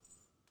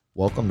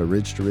Welcome to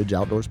Ridge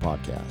Outdoors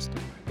Podcast.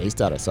 Based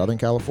out of Southern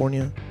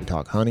California, we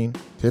talk hunting,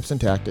 tips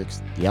and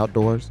tactics, the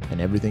outdoors, and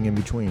everything in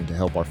between to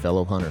help our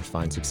fellow hunters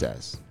find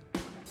success.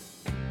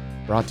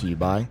 Brought to you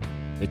by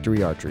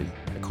Victory Archery,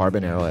 the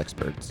carbon arrow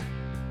experts.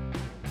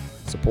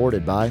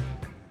 Supported by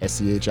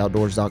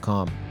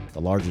SCHOutdoors.com, the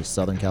largest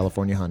Southern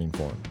California hunting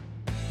forum.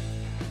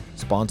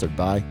 Sponsored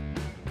by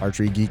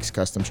Archery Geeks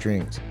Custom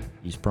Strings.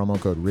 Use promo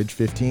code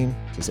RIDGE15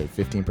 to save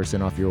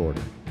 15% off your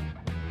order.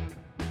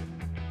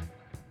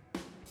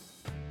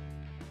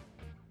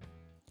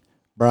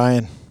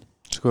 Brian.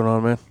 What's going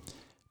on, man?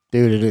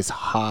 Dude, it is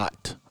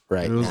hot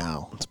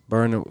now. It's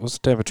burning. What's the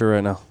temperature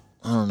right now?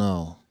 I don't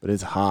know, but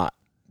it's hot,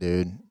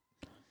 dude.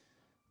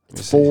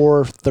 It's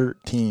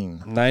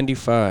 4:13.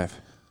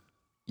 95.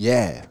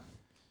 Yeah.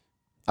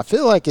 I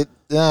feel like it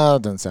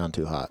doesn't sound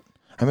too hot.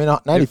 I mean,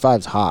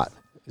 95 is hot.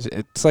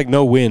 It's like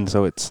no wind,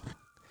 so it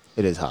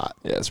is hot.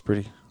 Yeah, it's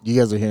pretty. You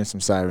guys are hearing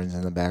some sirens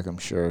in the back, I'm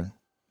sure.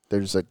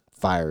 There's a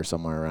fire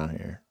somewhere around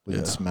here. We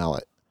can smell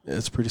it. Yeah,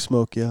 it's pretty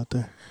smoky out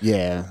there.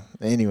 Yeah.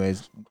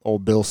 Anyways,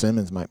 old Bill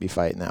Simmons might be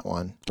fighting that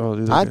one. Oh,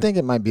 dude, I think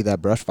it might be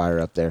that brush fire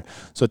up there.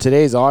 So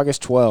today's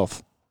August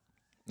 12th.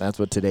 That's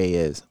what today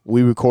is.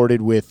 We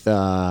recorded with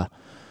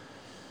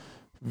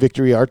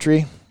Victory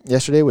Archery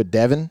yesterday with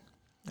Devin,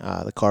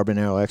 the carbon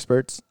arrow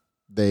experts.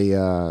 They,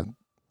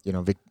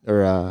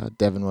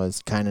 Devin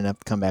was kind enough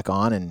to come back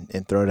on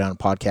and throw down a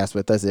podcast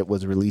with us. It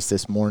was released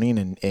this morning,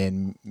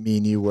 and me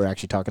and you were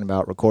actually talking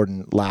about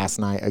recording last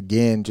night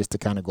again, just to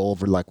kind of go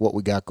over like what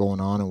we got going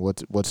on and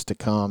what's to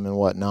come and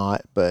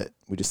whatnot. But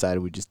we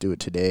decided we'd just do it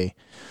today.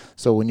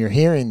 So when you're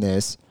hearing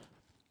this,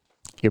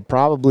 you're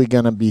probably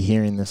going to be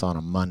hearing this on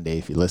a Monday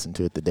if you listen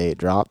to it the day it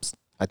drops.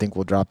 I think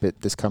we'll drop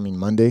it this coming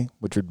Monday,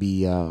 which would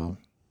be the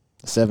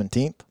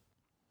 17th.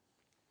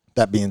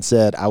 That being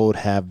said, I would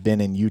have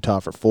been in Utah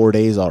for 4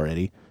 days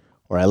already,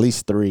 or at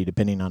least 3,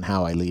 depending on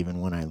how I leave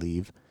and when I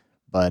leave.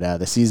 But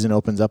the season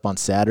opens up on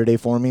Saturday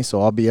for me,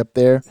 so I'll be up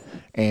there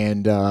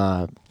and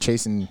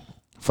chasing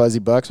fuzzy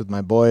bucks with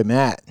my boy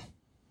Matt.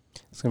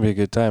 It's gonna be a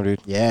good time,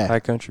 dude. Yeah, high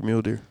country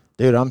mule deer.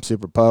 Dude, I'm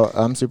super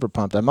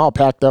pumped. I'm all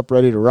packed up,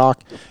 ready to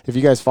rock. If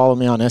you guys follow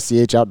me on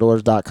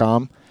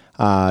SCHOutdoors.com,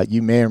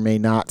 you may or may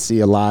not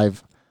see a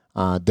live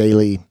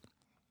daily,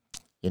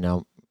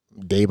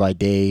 day by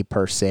day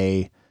per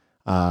se.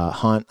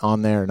 Hunt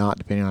on there or not,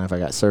 depending on if I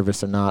got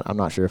service or not. I'm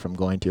not sure if I'm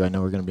going to. I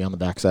know we're going to be on the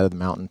backside of the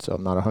mountain, so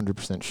I'm not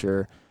 100%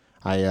 sure.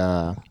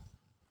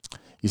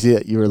 You see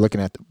that you were looking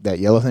at that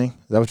yellow thing?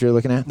 Is that what you were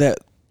looking at?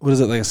 What is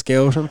it, like a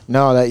scale or something?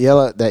 No, that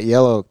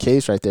yellow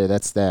case right there.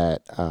 That's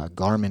that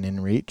Garmin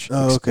InReach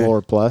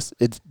Explorer Plus.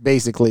 It's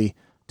basically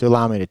to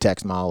allow me to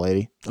text my old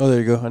lady. Oh, there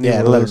you go.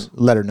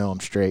 Let her know I'm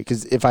straight.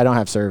 Because if I don't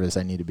have service,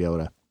 I need to be able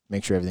to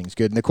make sure everything's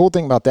good. And the cool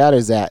thing about that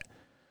is that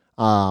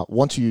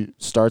once you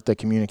start the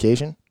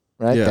communication,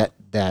 right? Yeah.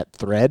 That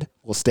thread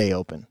will stay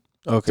open.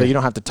 Okay. So you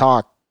don't have to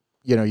talk.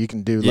 You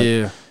can do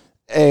like,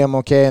 hey, I'm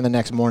okay, and the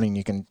next morning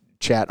you can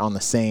chat on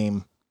the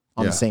same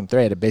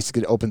thread. It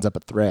basically opens up a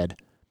thread,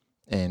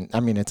 and I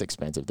mean it's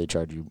expensive. They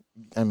charge you.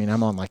 I mean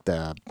I'm on like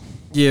the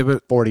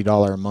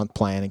 $40 a month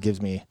plan. It gives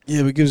me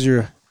it gives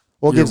your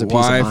gives a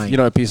wife, peace of mind.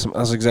 a peace of.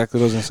 That's exactly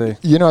what I was gonna say.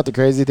 You know what the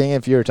crazy thing?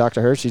 If you were to talk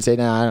to her, she'd say,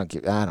 "No, I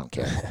don't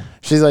care."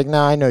 She's like,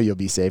 "No, I know you'll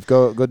be safe.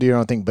 Go do your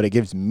own thing." But it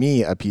gives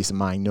me a peace of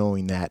mind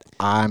knowing that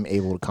I'm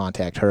able to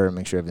contact her and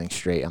make sure everything's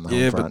straight on the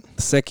home front. But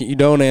the second you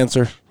don't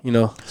answer,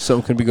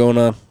 something could be going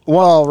on.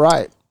 Well,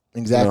 right,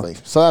 exactly.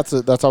 So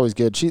that's always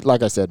good. She,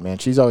 like I said, man,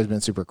 she's always been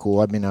super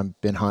cool. I've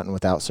been hunting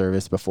without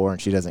service before, and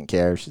she doesn't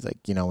care. She's like,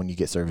 when you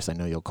get service, I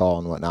know you'll call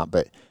and whatnot,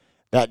 but.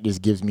 That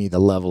just gives me the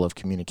level of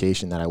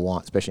communication that I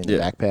want, especially in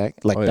the backpack.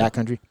 Like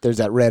backcountry, there's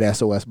that red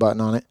SOS button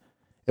on it.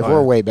 If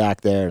we're way back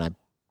there and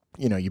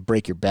you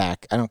break your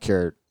back, I don't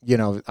care.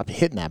 I'm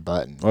hitting that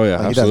button. Oh, yeah,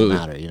 absolutely. It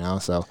doesn't matter,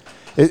 So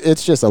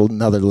it's just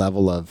another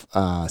level of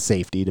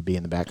safety to be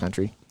in the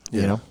backcountry,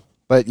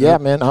 But,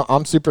 man,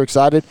 I'm super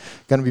excited.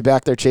 Going to be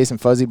back there chasing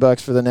fuzzy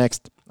bucks for the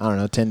next,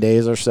 10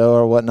 days or so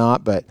or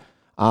whatnot. But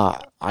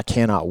I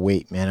cannot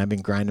wait, man. I've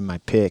been grinding my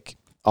pick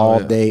all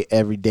day,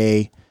 every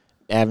day.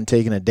 I haven't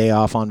taken a day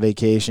off on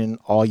vacation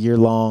all year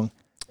long,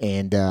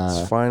 and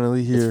it's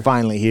finally here. It's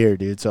finally here,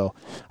 dude. So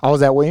I was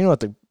that way. You know what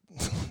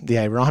the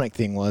ironic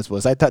thing was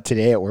I thought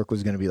today at work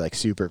was going to be like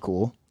super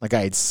cool. Like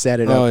I had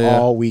set it up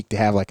all week to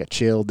have like a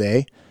chill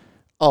day.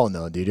 Oh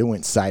no, dude, it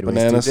went sideways.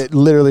 Bananas. Dude. It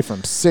literally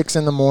from 6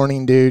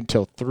 a.m, dude,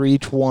 till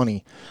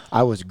 3:20,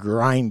 I was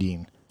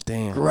grinding.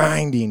 Damn,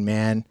 grinding,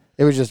 man.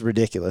 It was just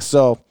ridiculous.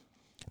 So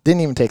didn't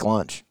even take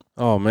lunch.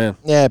 Oh, man.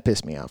 Yeah, it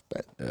pissed me off,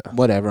 but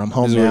whatever. I'm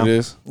home now. What it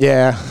is.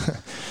 Yeah.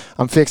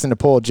 I'm fixing to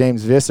pull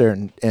James Visser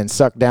and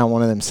suck down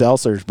one of them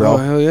seltzers, bro. Oh,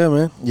 hell yeah,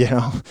 man.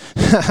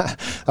 That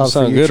was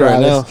for you, good Travis.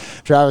 right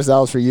now. Travis, that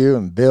was for you,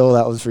 and Bill,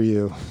 that was for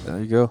you. There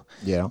you go.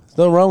 Yeah. There's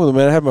nothing wrong with it,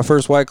 man. I had my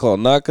first White Claw.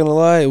 Not going to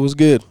lie, it was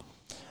good.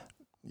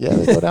 Yeah,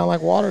 they go down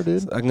like water,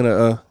 dude. I'm going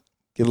to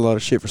get a lot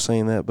of shit for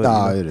saying that.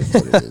 But it is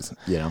what it is.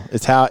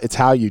 It's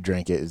how you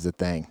drink it is the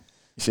thing.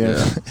 See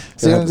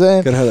what I'm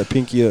saying? Gotta have that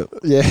pinky up.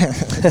 Yeah.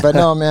 But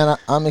no, man,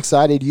 I'm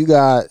excited. You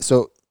got,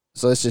 so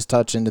So let's just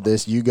touch into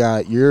this.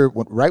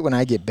 Right when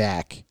I get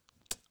back,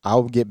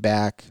 I'll get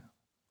back.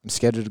 I'm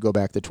scheduled to go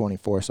back the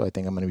 24th, so I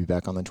think I'm going to be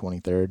back on the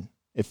 23rd.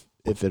 If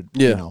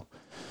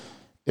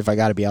I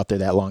got to be out there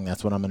that long,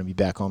 that's when I'm going to be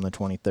back on the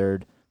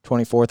 23rd.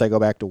 24th, I go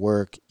back to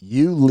work.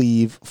 You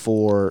leave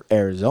for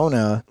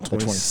Arizona the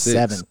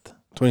 27th.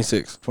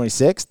 26th.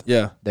 26th?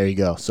 Yeah. There you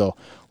go. So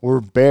we're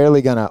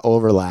barely going to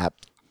overlap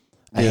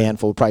a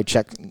handful. We'll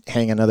probably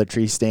hang another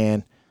tree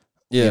stand,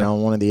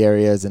 in one of the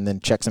areas, and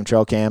then check some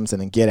trail cams,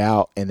 and then get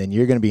out. And then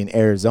you're going to be in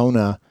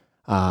Arizona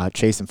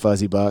chasing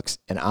fuzzy bucks,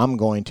 and I'm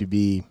going to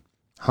be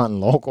hunting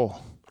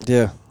local.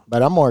 Yeah.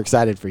 But I'm more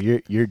excited for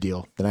your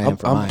deal than I am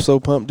for mine. I'm so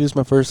pumped. This is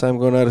my first time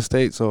going out of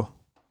state, so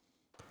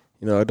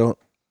I don't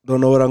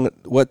know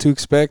what to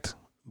expect,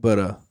 but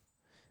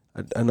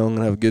I know I'm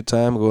gonna have a good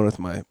time going with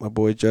my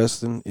boy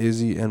Justin,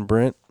 Izzy, and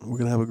Brent. We're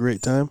gonna have a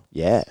great time.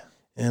 Yeah,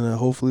 and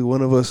hopefully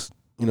one of us,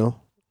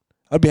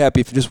 I'd be happy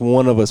if just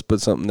one of us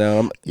put something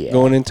down. I'm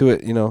going into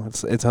it,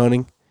 it's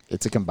hunting.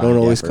 It's a combined. Don't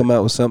always come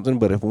out with something,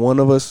 but if one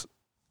of us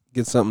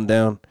gets something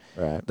down,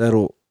 right,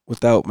 that'll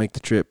without make the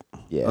trip.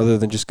 Yeah. Other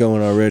than just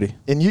going already.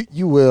 And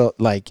you will,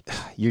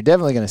 you're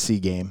definitely going to see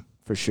game.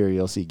 For sure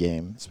you'll see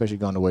game, especially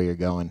going to where you're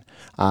going.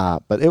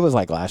 But it was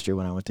like last year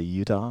when I went to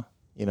Utah,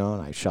 and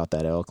I shot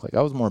that elk.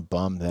 I was more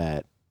bummed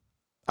that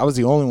I was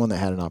the only one that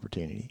had an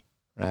opportunity,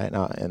 right?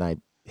 And I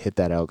hit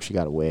that elk. She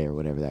got away or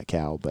whatever, that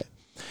cow. But,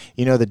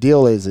 the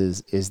deal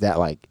is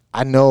that,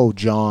 I know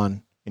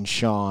John and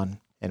Sean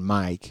and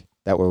Mike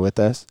that were with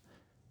us.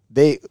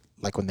 They,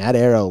 when that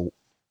arrow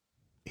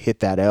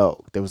hit that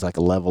elk, there was a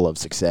level of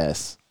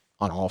success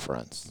on all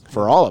fronts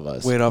for all of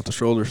us. Weight off the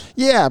shoulders.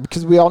 Yeah,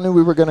 because we all knew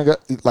we were going to go,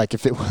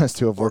 if it was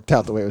to have worked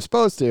out the way it was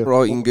supposed to. We're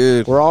all eating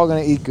good. We're all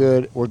going to eat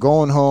good. We're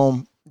going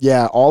home.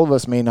 Yeah, all of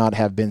us may not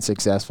have been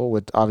successful,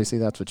 with obviously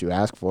that's what you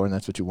ask for and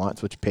that's what you want,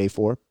 it's what you pay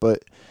for.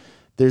 But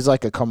there's a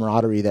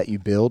camaraderie that you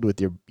build with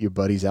your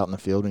buddies out in the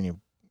field when you're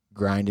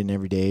grinding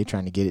every day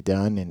trying to get it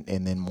done,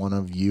 and then one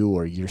of you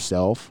or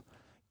yourself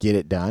get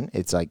it done.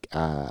 It's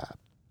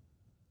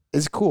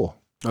it's cool.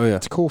 Oh, yeah.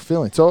 It's a cool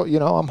feeling. So,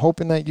 I'm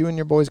hoping that you and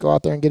your boys go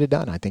out there and get it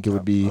done. I think it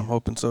would be. I'm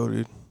hoping so,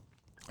 dude.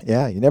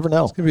 Yeah, you never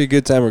know. It's going to be a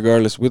good time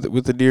regardless.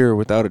 With the deer or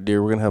without a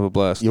deer, we're going to have a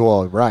blast. You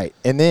all right.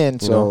 And then,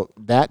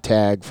 that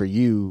tag for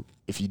you,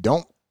 if you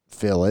don't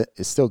fill it,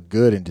 it's still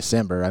good in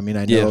December. I mean,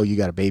 I know you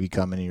got a baby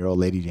coming and your old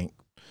lady ain't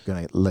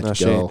going to let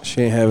you go.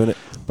 She ain't having it.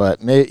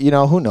 But, maybe,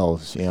 who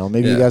knows?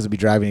 Maybe you guys will be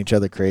driving each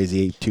other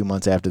crazy 2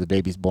 months after the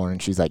baby's born,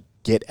 and she's like,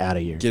 get out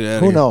of here. Get out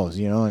of here. Who knows?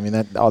 I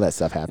mean, all that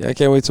stuff happens. Yeah, I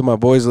can't wait till my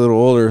boy's a little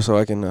older so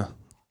I can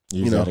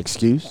use that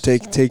excuse.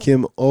 Take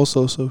him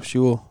also, so she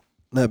will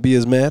not be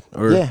as mad.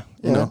 Or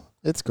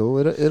it's cool.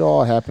 It'll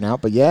all happen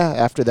out. But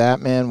after that,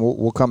 man,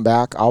 we'll come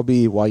back. I'll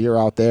be while you're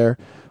out there.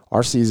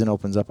 Our season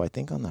opens up, I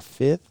think, on the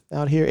 5th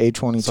out here,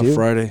 8/22. It's a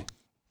Friday.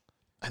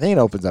 I think it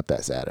opens up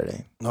that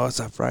Saturday. No, it's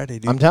that Friday,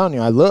 dude. I'm telling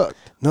you, I looked.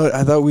 No,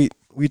 I thought we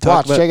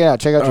talked about. Check it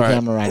out. Check out your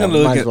camera right now.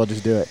 Might as well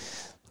just do it.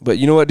 But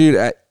you know what, dude?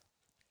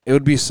 It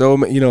would be so.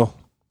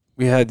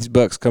 We had these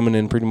bucks coming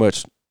in pretty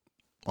much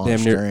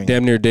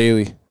damn near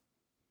daily.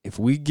 If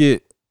we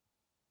get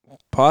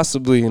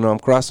possibly, I'm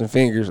crossing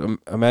fingers.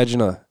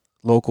 Imagine a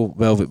local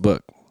velvet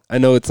buck. I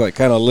know it's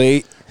kind of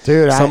late,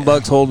 dude. Some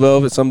bucks hold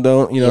velvet, some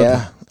don't.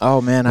 Yeah. Oh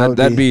man,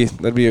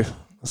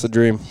 that's a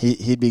dream.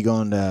 He'd be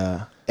going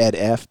to Ed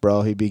F,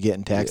 bro. He'd be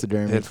getting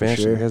taxidermy Ed for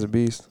Fancher, sure. He has a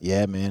beast.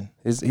 Yeah, man.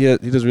 He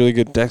does really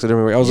good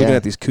taxidermy. I was looking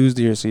at these coos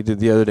deers he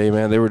did the other day,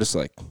 man. They were just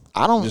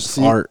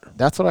art.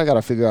 That's what I got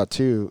to figure out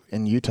too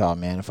in Utah,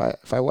 man.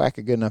 If I whack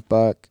a good enough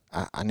buck,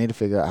 I need to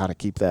figure out how to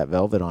keep that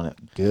velvet on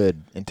it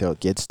good until it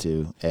gets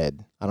to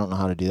Ed. I don't know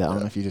how to do that. I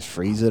don't know if you just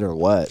freeze it or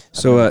what.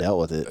 I've never dealt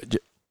with it.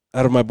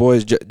 Out of my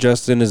boys,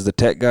 Justin is the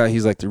tech guy.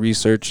 He's the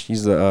research.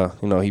 He's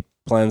he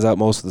plans out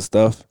most of the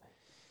stuff.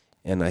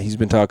 And he's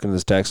been talking to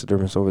this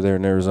taxidermist over there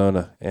in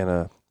Arizona.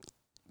 And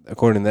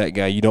according to that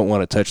guy, you don't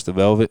want to touch the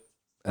velvet.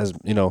 As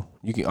you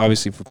can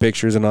obviously for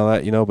pictures and all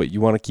that, but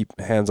you want to keep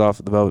hands off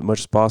of the velvet as much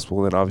as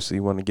possible. And obviously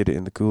you want to get it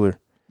in the cooler.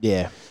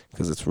 Yeah.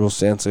 Because it's real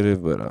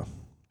sensitive. But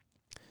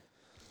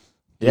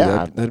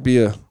that'd be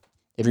a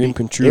dream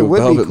come true. A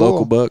velvet cool.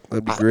 Local buck.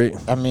 That'd be great.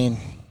 I mean,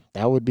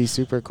 that would be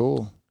super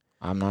cool.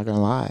 I'm not going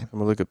to lie. I'm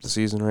going to look up the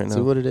season right now.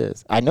 See what it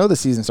is. I know the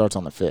season starts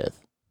on the 5th.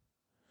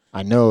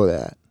 I know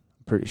that.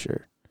 I'm pretty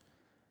sure.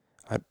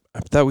 I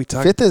thought we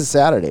talked. 5th is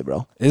Saturday,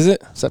 bro. Is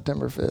it?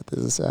 September 5th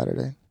is a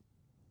Saturday.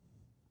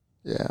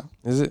 Yeah.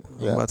 Is it?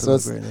 Yeah. So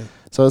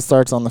it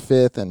starts on the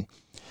 5th, and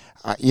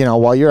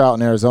while you're out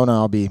in Arizona,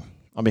 I'll be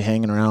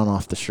hanging around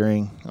off the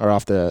string or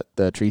off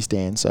the tree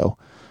stand. So,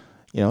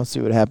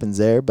 see what happens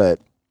there. But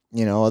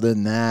other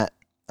than that,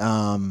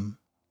 I'll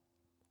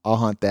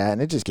hunt that,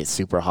 and it just gets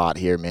super hot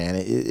here, man.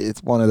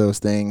 It's one of those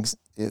things.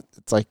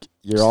 It's like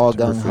you're all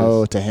gung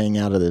ho to hang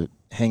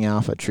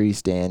off a tree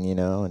stand,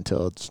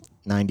 until it's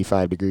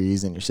 95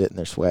 degrees and you're sitting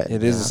there sweating.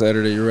 It is a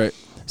Saturday. You're right.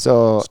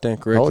 So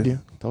stand corrected.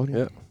 Told you.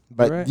 Yep.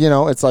 But, Right.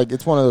 it's like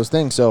it's one of those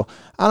things. So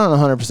I don't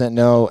 100%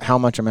 know how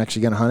much I'm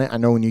actually going to hunt it. I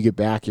know when you get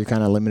back, you're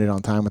kind of limited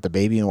on time with the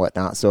baby and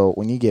whatnot. So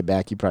when you get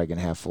back, you're probably going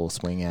to have full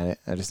swing at it.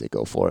 I just say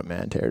go for it,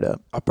 man. Tear it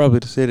up. I'll probably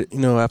just hit it,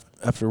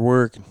 after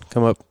work and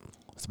come up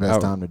It's the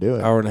best time to do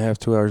it. hour and a half,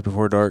 2 hours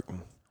before dark,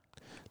 and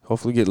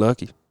hopefully get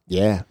lucky.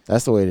 Yeah,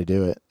 that's the way to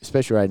do it,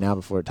 especially right now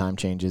before time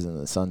changes and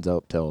the sun's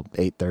up till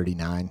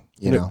 8:39.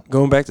 You know,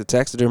 Going back to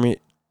taxidermy,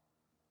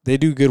 they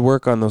do good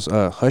work on those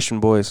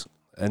Hushin boys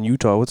in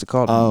Utah. What's it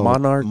called?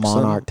 Monarch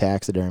something?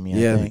 Taxidermy.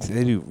 Yeah, I think.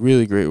 they do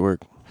really great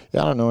work.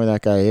 Yeah, I don't know where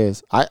that guy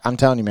is. I'm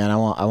telling you, man. I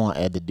want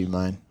Ed to do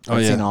mine. Oh,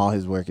 I've yeah. seen all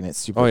his work and it's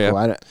super Oh, yeah.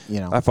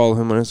 cool. I follow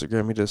him on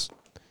Instagram. He just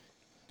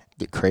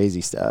the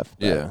crazy stuff.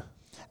 But yeah.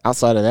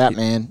 Outside of that,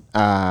 man,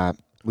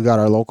 we got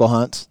our local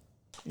hunts.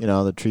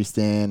 The tree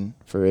stand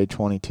for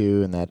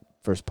A22 and that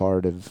first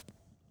part of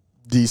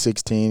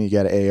D16. You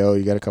got an AO.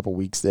 You got a couple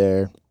weeks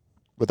there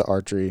with the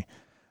archery.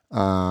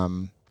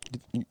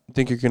 You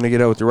think you're gonna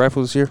get out with your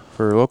rifle this year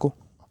for local?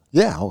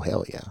 Yeah. Oh,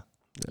 hell yeah.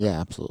 Yeah,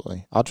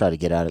 absolutely. I'll try to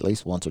get out at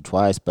least once or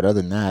twice. But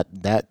other than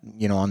that,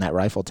 on that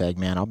rifle tag,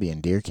 man, I'll be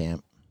in deer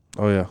camp.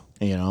 Oh yeah.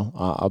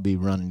 I'll be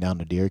running down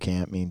to deer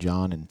camp, me and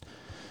John, and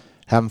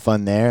having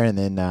fun there. And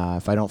then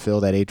if I don't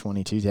fill that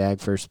A22 tag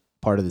first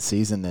part of the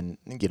season, then,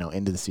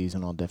 into the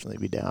season, I'll definitely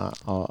be down.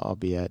 I'll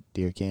be at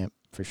deer camp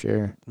for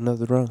sure.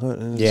 Another run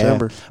hunt in Yeah.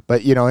 December.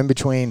 But, in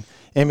between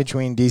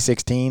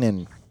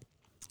D16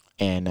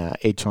 and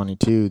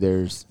A22,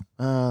 there's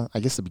I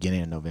guess the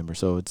beginning of November,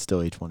 so it's still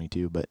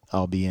A22, but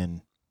I'll be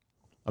in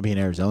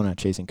Arizona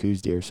chasing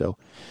coos deer. So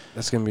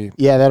That's gonna be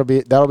that'll be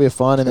a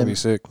fun. And gonna then be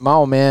sick. my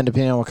old man,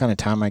 depending on what kind of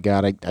time I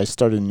got, I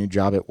started a new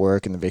job at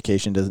work, and the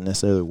vacation doesn't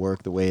necessarily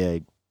work the way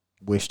I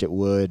wished it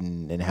would,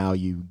 and how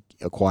you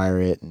acquire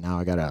it, and now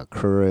I gotta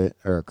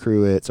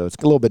accrue it, so it's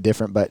a little bit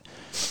different. But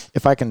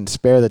if I can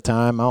spare the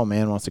time, my old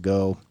man wants to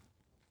go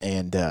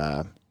and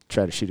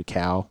try to shoot a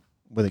cow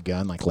with a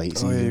gun like late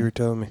season. Oh yeah, you were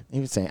telling me. He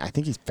was saying, I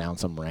think he's found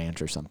some ranch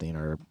or something,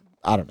 or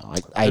I don't know.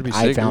 That'd be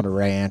I sick, found dude. a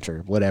ranch or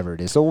whatever it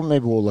is. So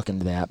maybe we'll look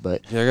into that.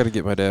 But Yeah, I got to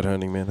get my dad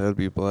hunting, man. That'd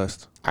be a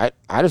blast. I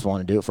just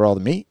want to do it for all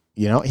the meat.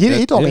 He told me Yeah.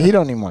 he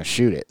don't even want to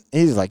shoot it.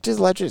 He's like, just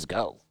let yours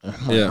go. I'm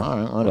like, Yeah. all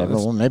right, whatever.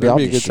 Well, Well, maybe that'd I'll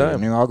be a be good shooting.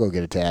 time. Maybe I'll go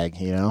get a tag.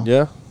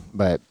 Yeah.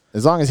 But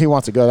as long as he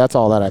wants to go, that's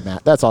all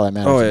that that's all that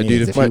matters. Oh, to yeah, me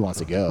dude, is if if he wants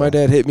to go. My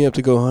dad hit me up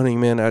to go hunting,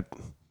 man.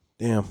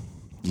 You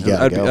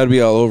gotta go. I'd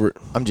be all over it.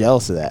 I'm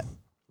jealous of that.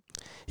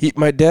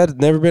 My dad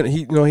had never been.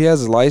 He has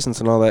his license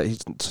and all that.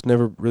 He's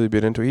never really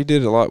been into it. He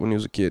did a lot when he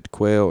was a kid,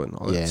 quail and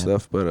all that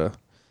stuff. But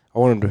I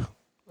want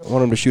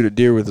him to shoot a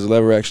deer with his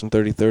lever action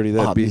 30-30.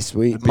 That'd be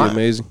sweet. That'd be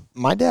amazing.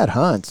 My dad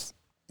hunts.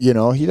 He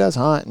does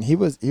hunt, and he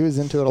was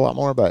into it a lot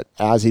more. But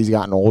as he's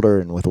gotten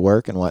older and with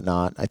work and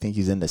whatnot, I think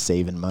he's into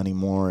saving money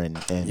more, and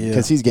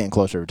because he's getting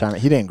closer to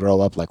retirement. He didn't grow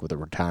up like with a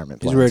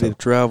retirement plan. He's ready to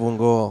travel and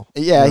go all.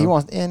 Yeah, he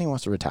wants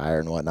to retire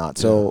and whatnot.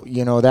 So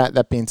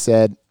that being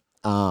said,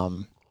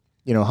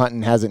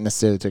 hunting hasn't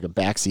necessarily took a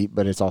backseat,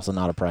 but it's also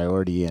not a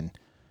priority. And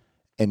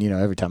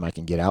every time I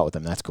can get out with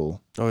him, that's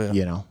cool. Oh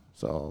yeah.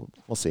 So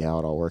we'll see how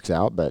it all works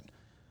out. But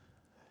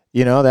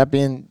that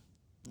being,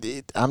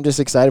 I'm just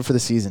excited for the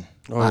season.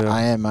 Oh, yeah.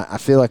 I am. I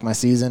feel like my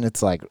season.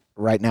 It's like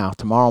right now.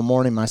 Tomorrow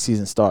morning, my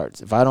season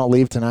starts. If I don't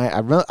leave tonight,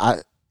 I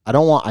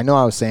don't want. I know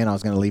I was saying I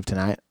was going to leave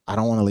tonight. I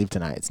don't want to leave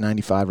tonight. It's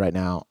 95 right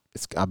now.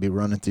 I'll be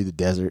running through the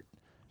desert.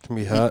 It's gonna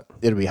be hot.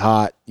 It'll be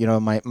hot.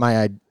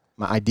 My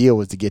idea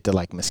was to get to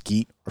like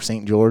Mesquite or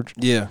St. George,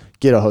 Yeah.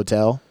 get a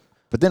hotel,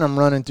 but then I'm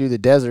running through the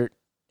desert.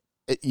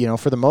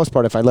 For the most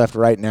part, if I left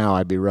right now,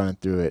 I'd be running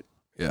through it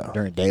Yeah.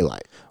 during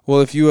daylight.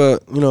 Well, if you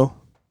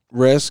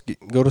rest,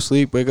 go to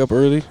sleep, wake up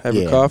early, have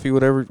your coffee,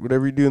 whatever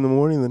you do in the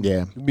morning,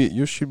 then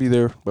you should be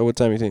there by what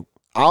time you think?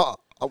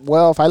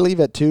 If I leave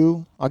at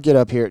 2, I'll get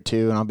up here at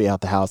 2, and I'll be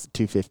out the house at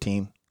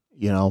 2:15.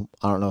 I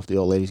don't know if the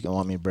old lady's gonna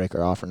want me to break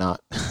her off or not.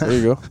 There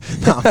you go.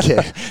 No, I'm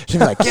kidding. She's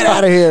like, "Get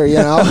out of here!"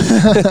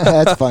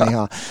 That's funny,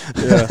 huh?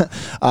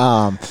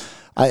 Yeah.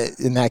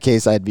 In that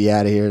case, I'd be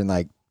out of here in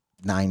like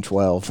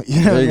 9:12.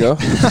 There you go.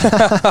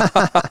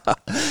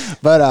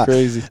 But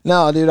Crazy.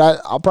 no, dude,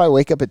 I'll probably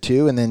wake up at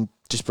 2 and then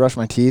just brush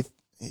my teeth,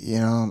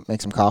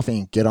 make some coffee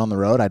and get on the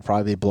road. I'd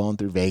probably be blowing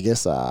through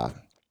Vegas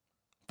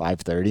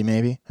 5:30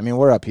 maybe. I mean,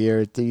 we're up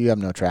here. You have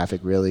no traffic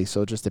really,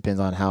 so it just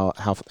depends on how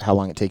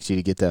long it takes you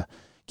to get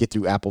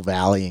through Apple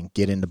Valley and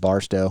get into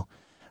Barstow.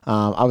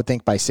 I would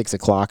think by 6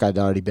 o'clock I'd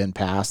already been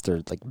past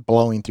or like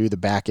blowing through the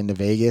back end of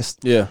Vegas.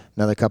 Yeah.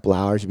 Another couple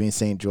hours, you'd be in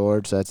St.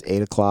 George, so that's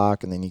 8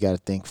 o'clock, and then you got to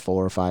think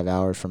 4 or 5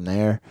 hours from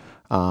there.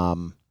 I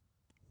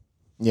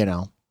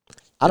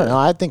don't know.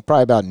 I think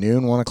probably about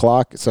noon, 1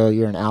 o'clock, so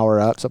you're an hour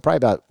up. So probably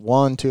about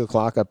 1, 2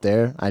 o'clock up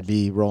there, I'd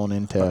be rolling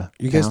into town.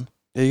 You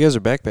guys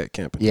are backpack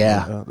camping.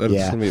 Yeah. That's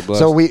yeah. gonna be a blast.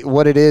 So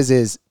what it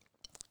is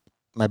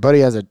my buddy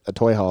has a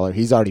toy hauler.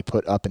 He's already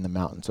put up in the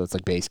mountain, so it's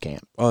like base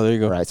camp. Oh, there you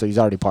go. Right, so he's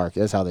already parked.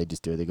 That's how they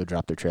just do it. They go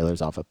drop their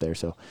trailers off up there.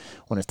 So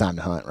when it's time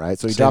to hunt, right?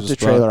 So he Saves dropped a the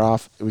spot. trailer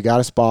off. We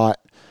got a spot,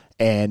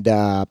 and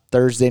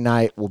Thursday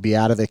night we'll be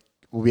out of the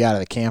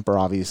camper,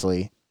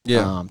 obviously.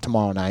 Yeah.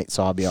 Tomorrow night,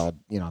 so I'll be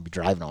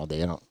driving all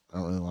day. I don't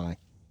really want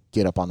to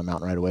get up on the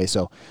mountain right away.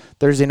 So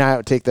Thursday night,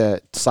 I'll take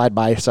the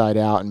side-by-side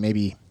out and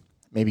maybe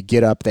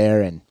get up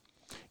there and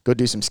go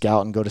do some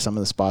scouting, go to some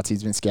of the spots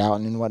he's been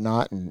scouting and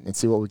whatnot, and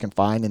see what we can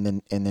find.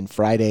 And then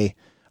Friday,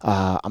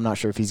 I'm not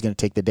sure if he's going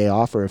to take the day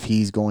off or if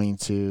he's going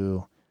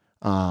to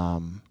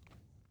have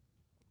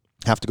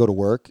to go to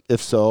work.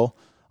 If so,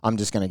 I'm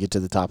just going to get to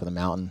the top of the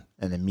mountain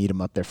and then meet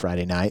him up there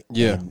Friday night.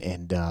 Yeah.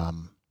 And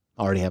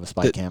already have a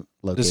spike camp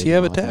located. Does he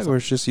have a tag or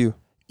it's just you?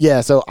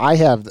 Yeah, so I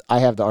have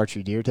the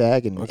archery deer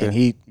tag, and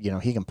he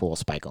he can pull a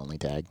spike only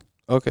tag.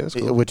 Okay, that's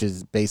cool. Which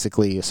is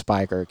basically a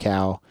spike or a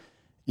cow.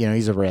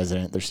 He's a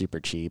resident. They're super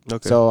cheap.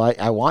 Okay. So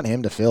I want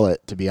him to fill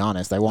it, to be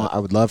honest. I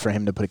would love for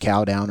him to put a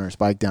cow down or a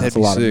spike down. It's a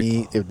lot of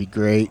meat. It would be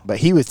great. But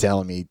he was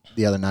telling me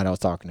the other night I was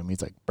talking to him,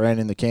 he's like,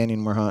 Brandon, the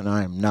canyon we're hunting,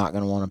 I am not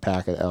going to want to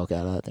pack an elk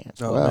out of that thing.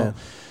 So, man.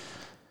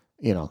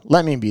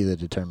 Let me be the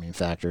determining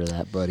factor of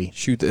that, buddy.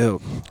 Shoot the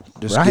elk.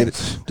 Just right. get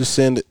it. Just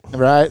send it.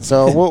 Right.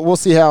 So we'll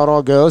see how it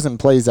all goes and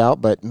plays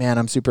out. But, man,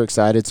 I'm super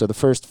excited. So the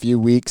first few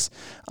weeks,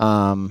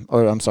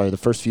 the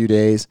first few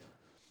days,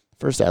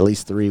 first at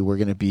least 3, we're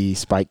going to be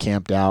spike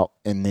camped out.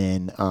 And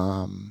then,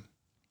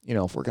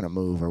 if we're going to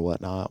move or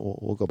whatnot,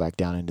 we'll go back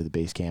down into the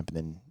base camp and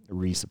then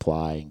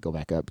resupply and go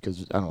back up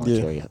because I don't want to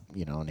carry, an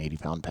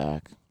 80-pound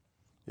pack.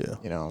 Yeah.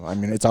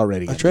 It's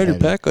already. I tried your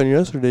pack on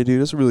yesterday,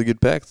 dude. That's a really good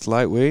pack. It's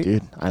lightweight.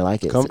 Dude, I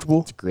like it.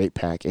 Comfortable. It's a great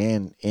pack.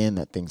 And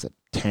that thing's a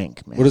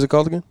tank, man. What is it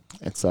called again?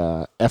 It's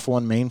a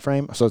F1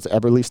 mainframe. So it's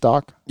Eberly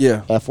stock.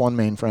 Yeah. F1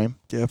 mainframe.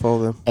 Yeah, I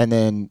follow them. And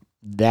then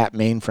that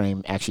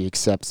mainframe actually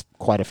accepts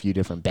quite a few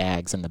different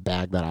bags. And the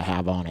bag that I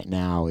have on it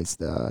now is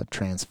the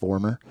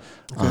Transformer.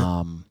 Okay.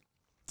 I'm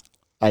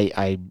going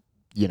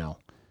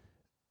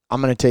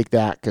to take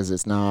that because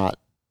it's not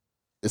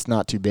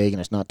too big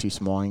and it's not too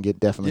small. I can get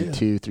definitely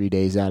 2-3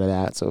 days out of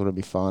that, so it'll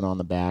be fun on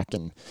the back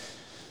and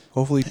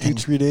hopefully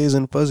 2-3 days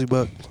in fuzzy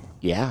buck.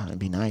 Yeah, it'd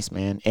be nice,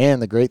 man.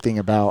 And the great thing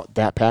about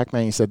that pack,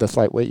 man, you said that's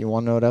lightweight. You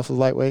want to know what else is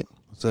lightweight?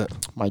 What's that?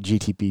 My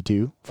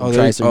GTP2 from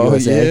Tricer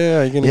USA.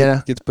 Yeah, you're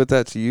gonna get to put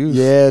that to use.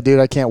 Yeah, dude,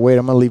 I can't wait.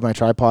 I'm gonna leave my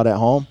tripod at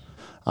home.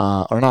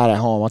 Or not at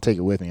home. I'll take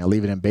it with me. I'll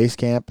leave it in base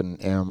camp,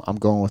 and I'm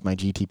going with my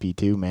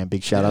GTP2, man.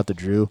 Big shout out to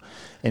Drew.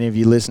 Any of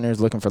you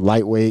listeners looking for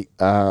lightweight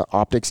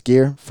optics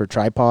gear for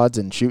tripods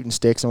and shooting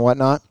sticks and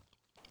whatnot,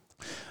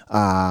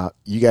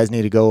 you guys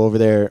need to go over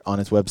there on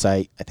his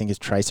website. I think it's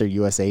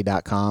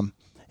tricerusa.com.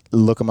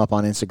 Look him up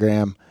on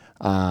Instagram.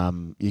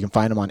 You can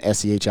find him on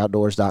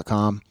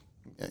sehoutdoors.com.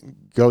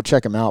 Go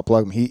check him out.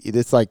 Plug him.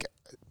 It's like,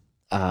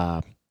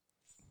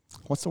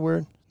 what's the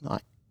word?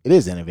 It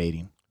is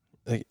innovating.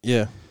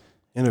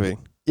 Innovating.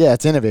 Yeah,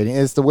 it's innovating.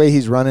 It's the way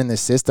he's running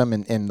this system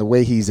and the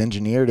way he's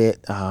engineered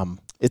it.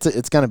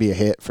 It's going to be a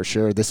hit for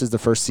sure. This is the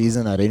first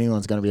season that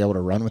anyone's going to be able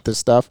to run with this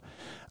stuff.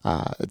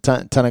 A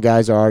ton of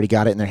guys already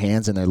got it in their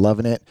hands and they're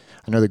loving it.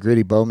 I know the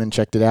Gritty Bowman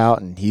checked it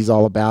out and he's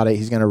all about it.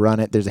 He's going to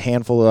run it. There's a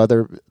handful of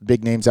other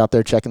big names out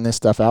there checking this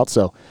stuff out.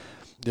 So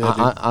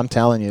I'm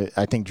telling you,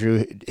 I think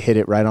Drew hit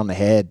it right on the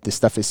head. This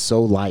stuff is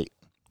so light.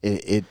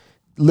 It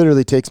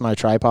literally takes my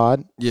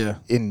tripod. Yeah.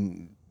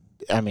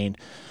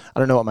 I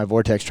don't know what my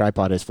Vortex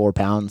tripod is, 4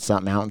 pounds,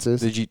 something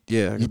ounces. You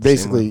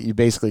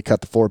basically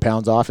cut the 4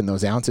 pounds off, and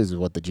those ounces is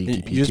what the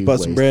GTP2 You just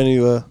bought some brand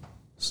new,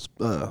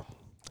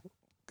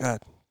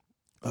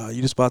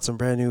 you just bought some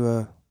brand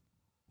new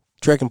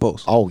trekking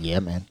poles. Oh, yeah,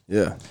 man.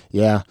 Yeah.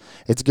 Yeah.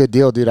 It's a good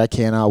deal, dude. I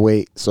cannot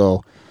wait.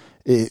 So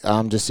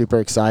I'm just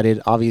super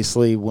excited.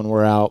 Obviously, when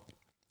we're out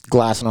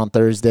glassing on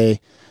Thursday,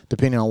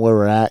 depending on where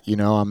we're at, I'm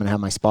going to have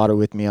my spotter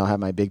with me. I'll have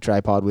my big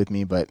tripod with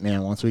me. But,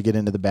 man, once we get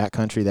into the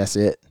backcountry, that's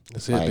it.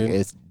 That's it, dude.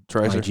 It's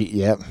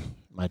Tricer.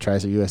 My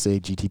Tricer USA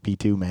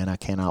GTP2, man. I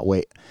cannot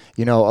wait.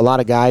 A lot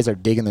of guys are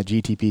digging the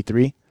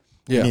GTP3.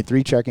 Yeah. You need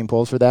 3 trekking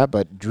poles for that.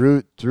 But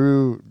Drew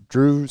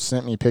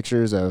sent me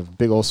pictures of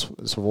big old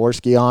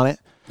Swarovski on it.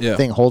 Yeah.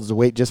 Thing holds the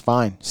weight just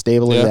fine,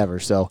 stable as ever.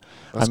 So,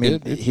 that's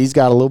good, he's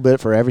got a little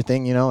bit for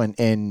everything,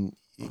 and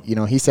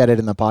he said it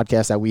in the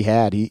podcast that we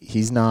had. He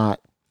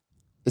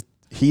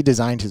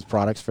designed his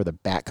products for the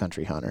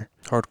backcountry hunter.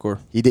 Hardcore.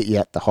 He did,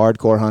 the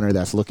hardcore hunter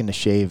that's looking to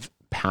shave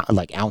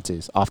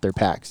ounces off their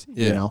packs,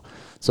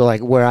 So,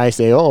 where I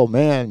say, oh,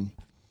 man,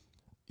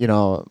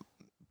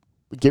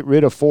 get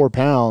rid of 4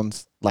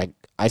 pounds,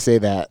 I say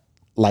that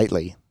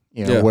lightly,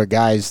 where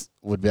guys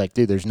would be like,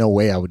 dude, there's no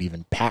way I would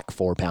even pack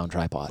 4 pound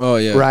tripod. Oh,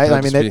 yeah. Right?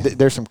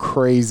 There's some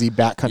crazy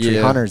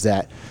backcountry hunters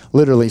that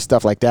literally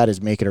stuff like that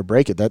is make it or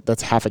break it.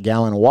 That's half a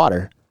gallon of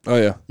water. Oh,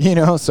 yeah.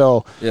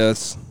 So. Yeah,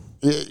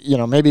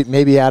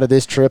 maybe out of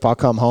this trip I'll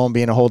come home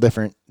being a whole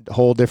different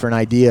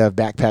idea of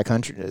backpack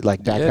country,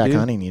 backpack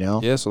hunting,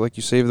 Yeah, so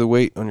you save the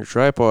weight on your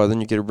tripod, then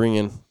you get to bring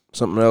in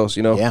something else,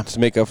 to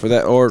make up for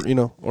that, or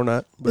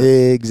not. But.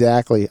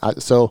 Exactly.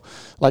 So,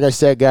 like I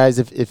said, guys,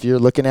 if you're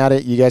looking at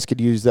it, you guys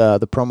could use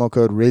the promo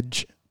code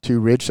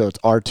RIDGE2RIDGE, so it's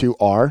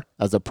R2R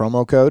as a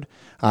promo code.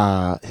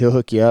 He'll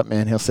hook you up,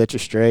 man. He'll set you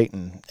straight,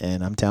 and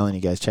I'm telling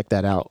you guys, check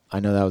that out. I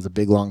know that was a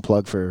big long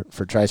plug for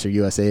Tricer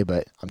USA,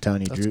 but I'm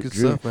telling you,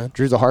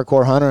 Drew's a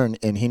hardcore hunter,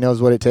 and he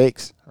knows what it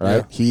takes,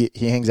 right? Yeah.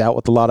 He hangs out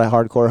with a lot of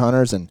hardcore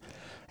hunters, and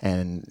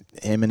and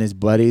him and his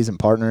buddies and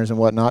partners and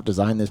whatnot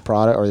designed this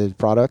product or these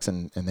products,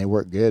 and they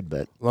work good.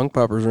 But Lung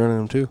Popper's running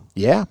them too.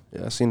 Yeah,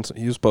 I seen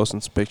he was posting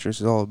some pictures.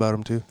 He's all about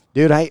them too.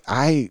 Dude, I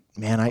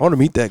want to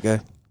meet that guy.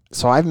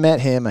 So I've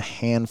met him a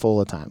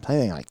handful of times. I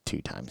think like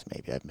 2 times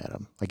maybe I've met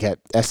him. Like at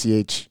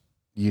SCH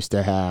used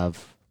to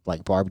have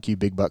like barbecue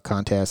big buck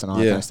contests and all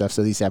that kind of stuff.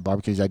 So these had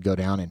barbecues. I'd go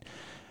down and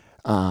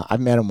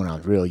I've met him when I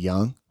was real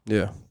young.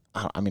 Yeah.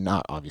 I mean,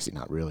 obviously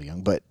not real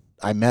young, but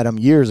I met him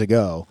years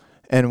ago,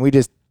 and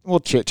we'll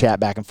chit chat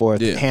back and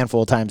forth a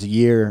handful of times a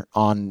year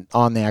on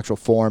the actual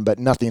forum, but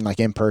nothing like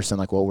in person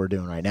like what we're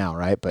doing right now,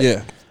 right?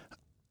 But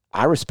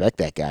I respect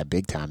that guy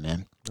big time,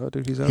 man. Oh,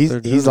 dude, he's out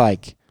there. He's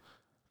like,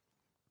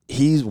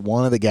 he's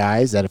one of the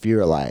guys that if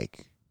you're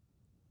like,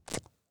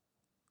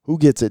 who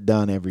gets it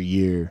done every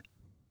year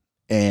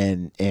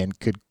and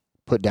could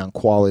put down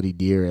quality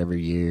deer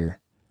every year,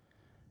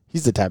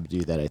 he's the type of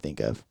dude that I think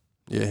of.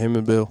 Yeah, him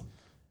and Bill.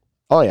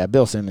 Oh yeah,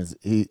 Bill Simmons.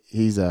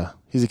 He's a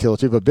killer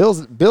too. But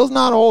Bill's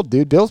not old,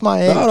 dude. Bill's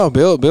my age. No,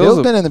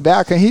 Bill's been in the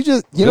background. He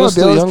just Bill's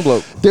still a young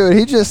bloke. Dude,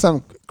 he's just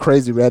some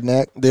crazy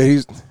redneck.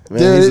 Dude,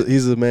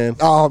 he's a man.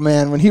 Oh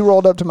man, when he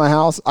rolled up to my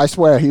house, I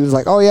swear he was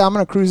like, "Oh yeah, I'm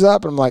gonna cruise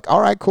up," and I'm like, "All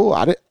right, cool."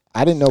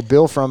 I didn't know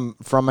Bill from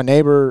a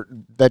neighbor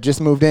that just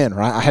moved in,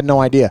 right? I had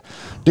no idea.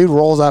 Dude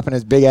rolls up in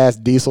his big-ass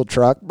diesel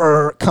truck.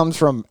 Comes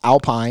from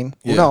Alpine.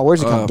 Yeah. No,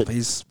 where's he come from?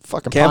 He's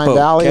fucking Pine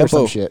Valley or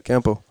some shit.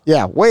 Campo.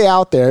 Yeah, way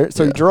out there.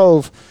 So he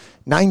drove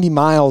 90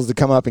 miles to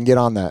come up and get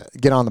on the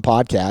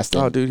podcast.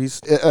 And dude,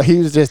 he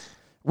was just,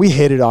 we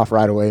hit it off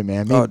right away,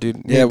 man.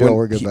 Dude. Yeah,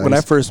 when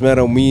I first met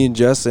him, me and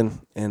Justin,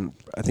 and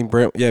I think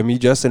Brent, me,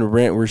 Justin, and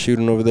Brent were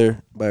shooting over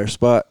there by our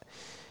spot.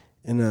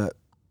 And I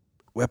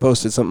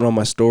posted something on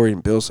my story,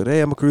 and Bill said,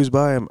 "Hey, I'm going to cruise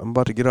by. I'm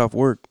about to get off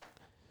work."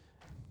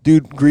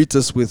 Dude greets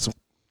us with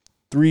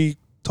 3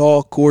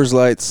 tall Coors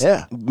Lights.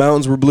 Yeah.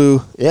 Mountains were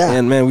blue. Yeah.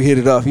 And, man, we hit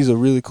it off. He's a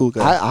really cool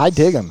guy. I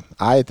dig him.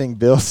 I think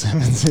Bill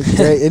Simmons is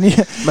great.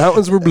 And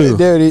Mountains were blue.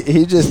 Dude,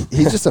 he's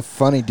just a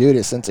funny dude.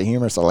 His sense of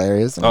humor is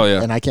hilarious. And,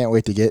 and I can't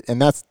wait to get –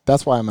 and that's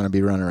why I'm going to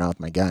be running around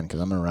with my gun,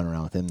 because I'm going to run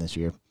around with him this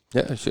year.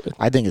 Yeah, I should.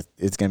 I think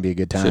it's going to be a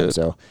good time.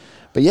 So,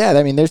 but, yeah,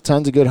 I mean, there's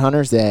tons of good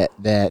hunters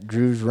that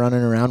Drew's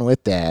running around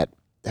with that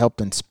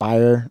helped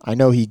inspire. I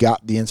know he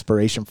got the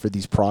inspiration for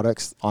these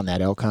products on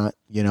that elk hunt,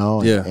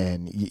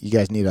 and you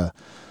guys need to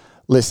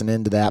listen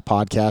into that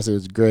podcast. It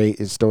was great.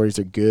 His stories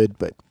are good,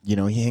 but he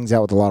hangs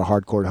out with a lot of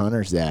hardcore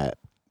hunters that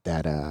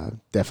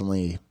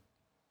definitely,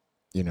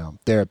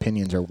 their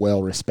opinions are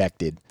well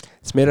respected.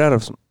 It's made out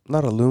of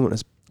not aluminum.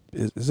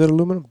 Is it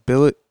aluminum?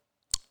 Billet?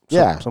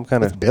 Some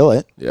kind of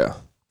billet. Yeah,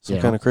 some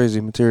kind of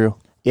crazy material.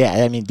 Yeah,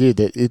 I mean, dude,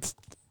 it's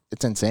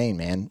insane,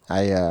 man.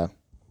 They're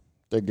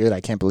good.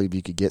 I can't believe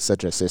you could get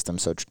such a system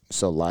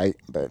so light.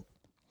 But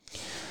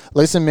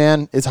listen,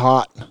 man, it's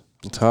hot.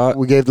 It's hot.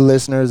 We gave the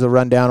listeners a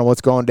rundown of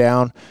what's going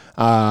down.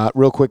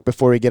 Real quick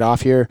before we get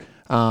off here,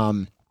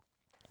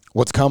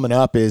 what's coming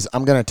up is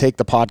I'm going to take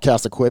the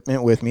podcast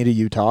equipment with me to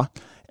Utah,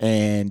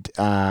 and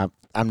I'm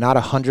not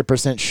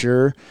 100%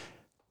 sure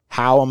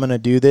how I'm going to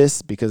do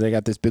this because I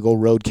got this big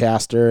old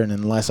Roadcaster, and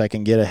unless I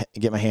can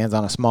get my hands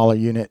on a smaller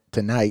unit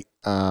tonight,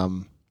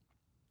 I'll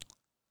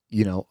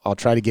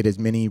try to get as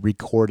many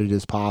recorded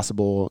as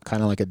possible,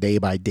 kind of like a day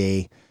by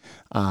day,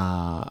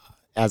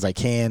 as I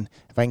can.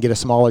 If I can get a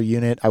smaller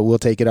unit, I will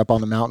take it up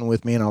on the mountain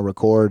with me, and I'll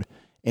record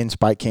in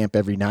Spike Camp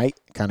every night,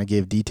 kind of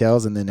give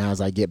details, and then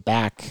as I get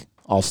back,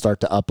 I'll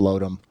start to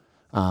upload them.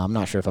 I'm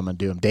not sure if I'm going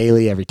to do them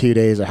daily, every 2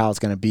 days, or how it's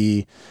going to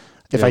be.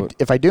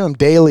 If I do them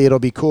daily, it'll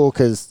be cool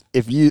because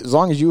as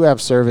long as you have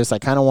service, I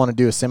kind of want to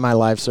do a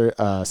semi-live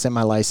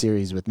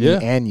series with me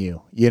and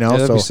you.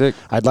 That'd be sick.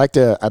 I'd like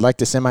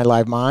to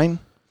semi-live mine.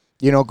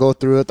 Go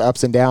through it, the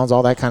ups and downs,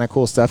 all that kind of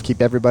cool stuff.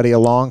 Keep everybody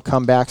along.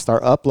 Come back,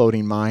 start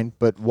uploading mine.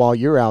 But while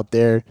you're out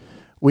there,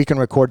 we can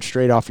record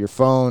straight off your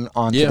phone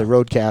onto the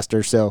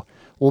Roadcaster. So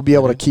we'll be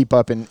able to keep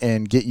up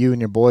and get you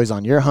and your boys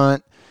on your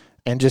hunt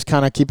and just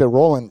kind of keep it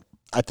rolling.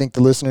 I think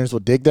the listeners will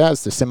dig that.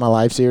 It's the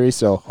semi-live series.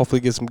 So hopefully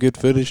get some good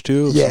footage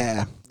too.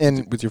 Yeah.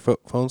 And with your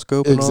phone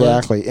scope and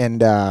exactly. all that.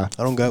 And I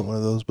don't got one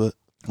of those, but.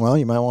 Well,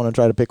 you might want to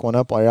try to pick one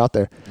up while you're out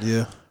there.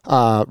 Yeah.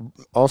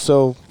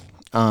 Also,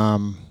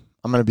 I'm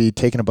going to be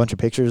taking a bunch of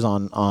pictures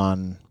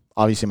on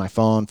obviously my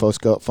phone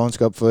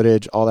scope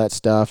footage, all that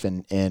stuff,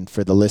 and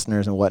for the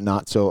listeners and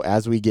whatnot. So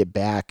as we get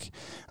back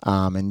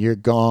and you're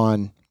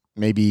gone,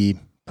 maybe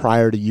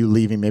prior to you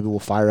leaving, maybe we'll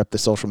fire up the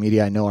social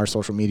media. I know our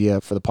social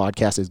media for the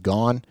podcast is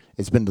gone.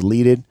 It's been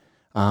deleted.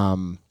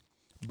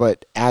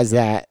 But as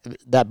that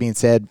being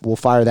said, we'll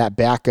fire that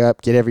back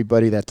up, get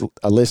everybody that's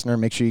a listener.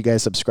 Make sure you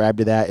guys subscribe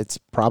to that. It's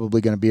probably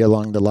going to be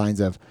along the lines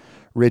of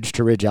Ridge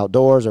to Ridge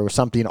Outdoors or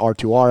something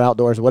R2R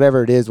Outdoors,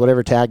 whatever it is,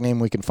 whatever tag name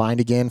we can find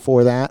again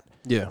for that.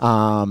 Yeah.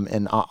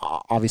 And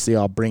obviously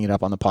I'll bring it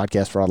up on the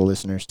podcast for all the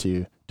listeners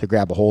to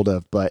grab a hold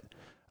of. But,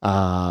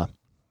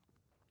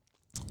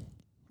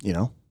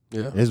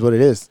 it is what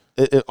it is.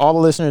 All the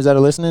listeners that are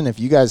listening, if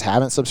you guys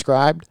haven't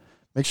subscribed,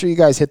 make sure you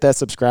guys hit that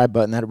subscribe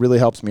button. That really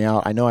helps me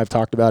out. I know I've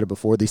talked about it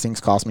before. These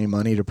things cost me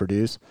money to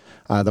produce.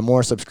 The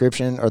more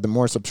subscription or the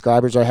more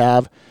subscribers I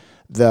have,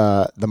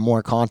 the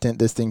more content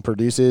this thing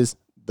produces,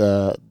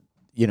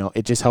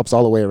 it just helps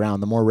all the way around.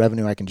 The more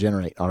revenue I can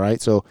generate. All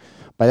right. So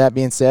by that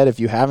being said, if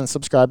you haven't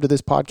subscribed to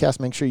this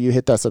podcast, make sure you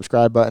hit that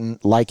subscribe button,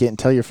 like it, and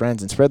tell your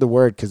friends and spread the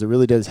word, because it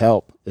really does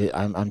help.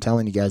 I'm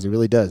telling you guys, it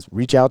really does.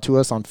 Reach out to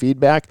us on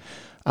feedback.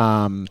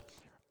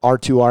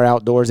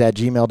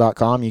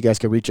 R2Routdoors@gmail.com. You guys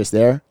can reach us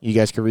there. You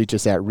guys can reach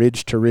us at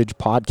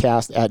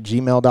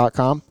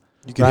ridge2ridgepodcast@gmail.com.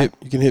 You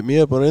can hit me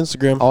up on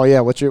Instagram. Oh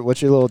yeah, what's your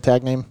little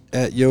tag name?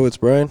 @It's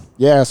Brian.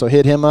 Yeah, so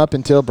hit him up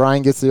until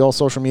Brian gets the old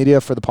social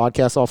media for the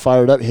podcast all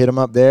fired up. Hit him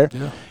up there.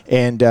 Yeah.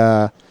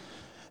 And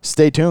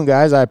stay tuned,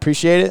 guys. I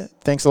appreciate it.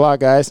 Thanks a lot,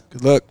 guys.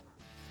 Good luck.